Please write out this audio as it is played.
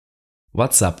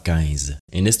What's up guys,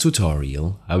 in this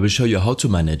tutorial I will show you how to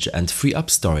manage and free up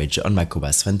storage on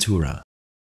macOS Ventura.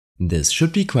 This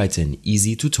should be quite an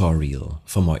easy tutorial.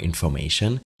 For more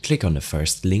information, click on the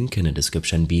first link in the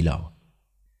description below.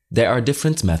 There are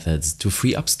different methods to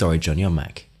free up storage on your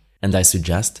Mac, and I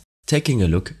suggest taking a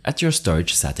look at your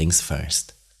storage settings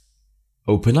first.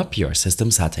 Open up your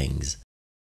system settings.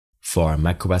 For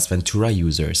macOS Ventura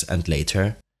users and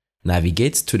later,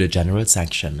 navigate to the General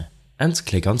section and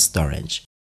click on Storage.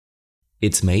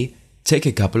 It may take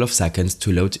a couple of seconds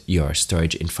to load your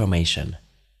storage information.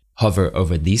 Hover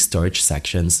over these storage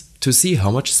sections to see how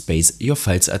much space your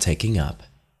files are taking up.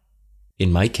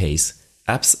 In my case,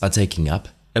 apps are taking up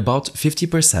about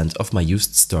 50% of my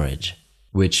used storage,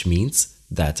 which means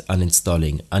that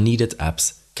uninstalling unneeded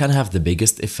apps can have the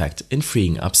biggest effect in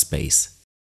freeing up space.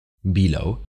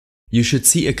 Below, you should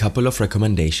see a couple of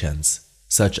recommendations,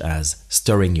 such as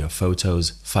storing your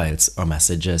photos, files or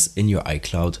messages in your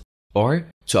iCloud, or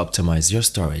to optimize your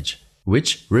storage,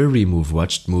 which will remove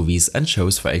watched movies and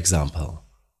shows for example.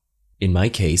 In my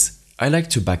case, I like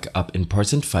to back up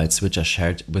important files which are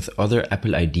shared with other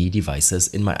Apple ID devices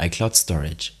in my iCloud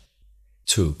storage.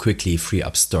 To quickly free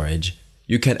up storage,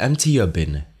 you can empty your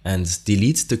bin and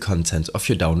delete the content of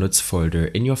your downloads folder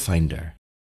in your Finder.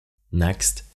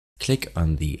 Next, click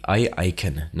on the eye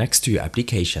icon next to your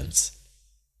applications.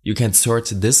 You can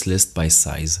sort this list by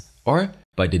size or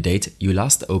by the date you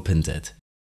last opened it.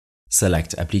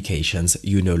 Select applications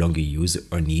you no longer use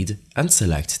or need and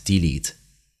select Delete.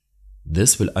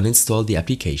 This will uninstall the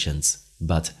applications,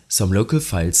 but some local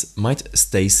files might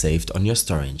stay saved on your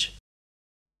storage.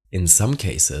 In some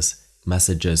cases,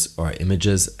 messages or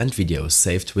images and videos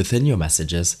saved within your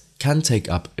messages can take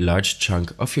up a large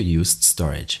chunk of your used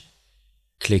storage.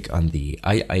 Click on the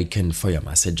eye icon for your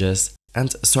messages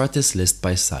and sort this list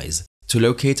by size to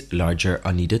locate larger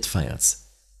unneeded files.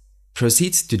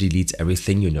 Proceed to delete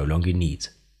everything you no longer need.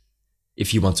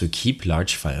 If you want to keep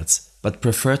large files but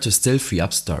prefer to still free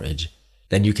up storage,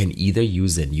 then you can either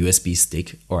use an USB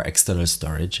stick or external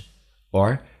storage,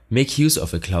 or make use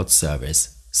of a cloud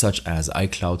service such as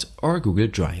iCloud or Google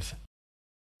Drive.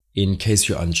 In case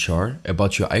you're unsure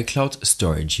about your iCloud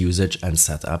storage usage and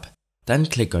setup, then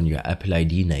click on your Apple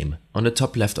ID name on the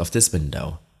top left of this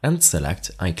window and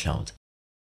select iCloud.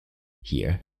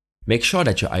 Here, make sure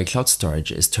that your iCloud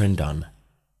storage is turned on.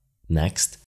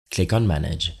 Next, click on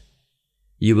Manage.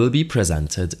 You will be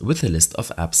presented with a list of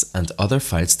apps and other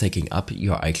files taking up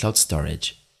your iCloud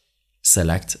storage.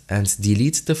 Select and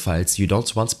delete the files you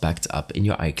don't want backed up in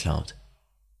your iCloud.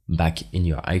 Back in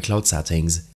your iCloud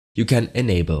settings, you can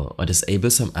enable or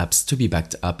disable some apps to be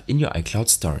backed up in your iCloud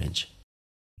storage.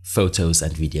 Photos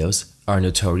and videos are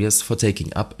notorious for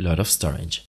taking up a lot of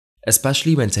storage,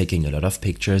 especially when taking a lot of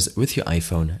pictures with your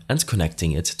iPhone and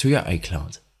connecting it to your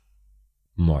iCloud.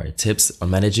 More tips on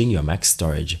managing your Mac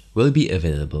storage will be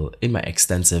available in my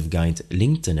extensive guide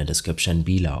linked in the description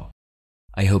below.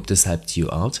 I hope this helped you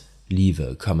out. Leave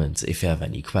a comment if you have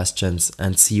any questions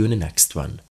and see you in the next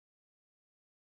one.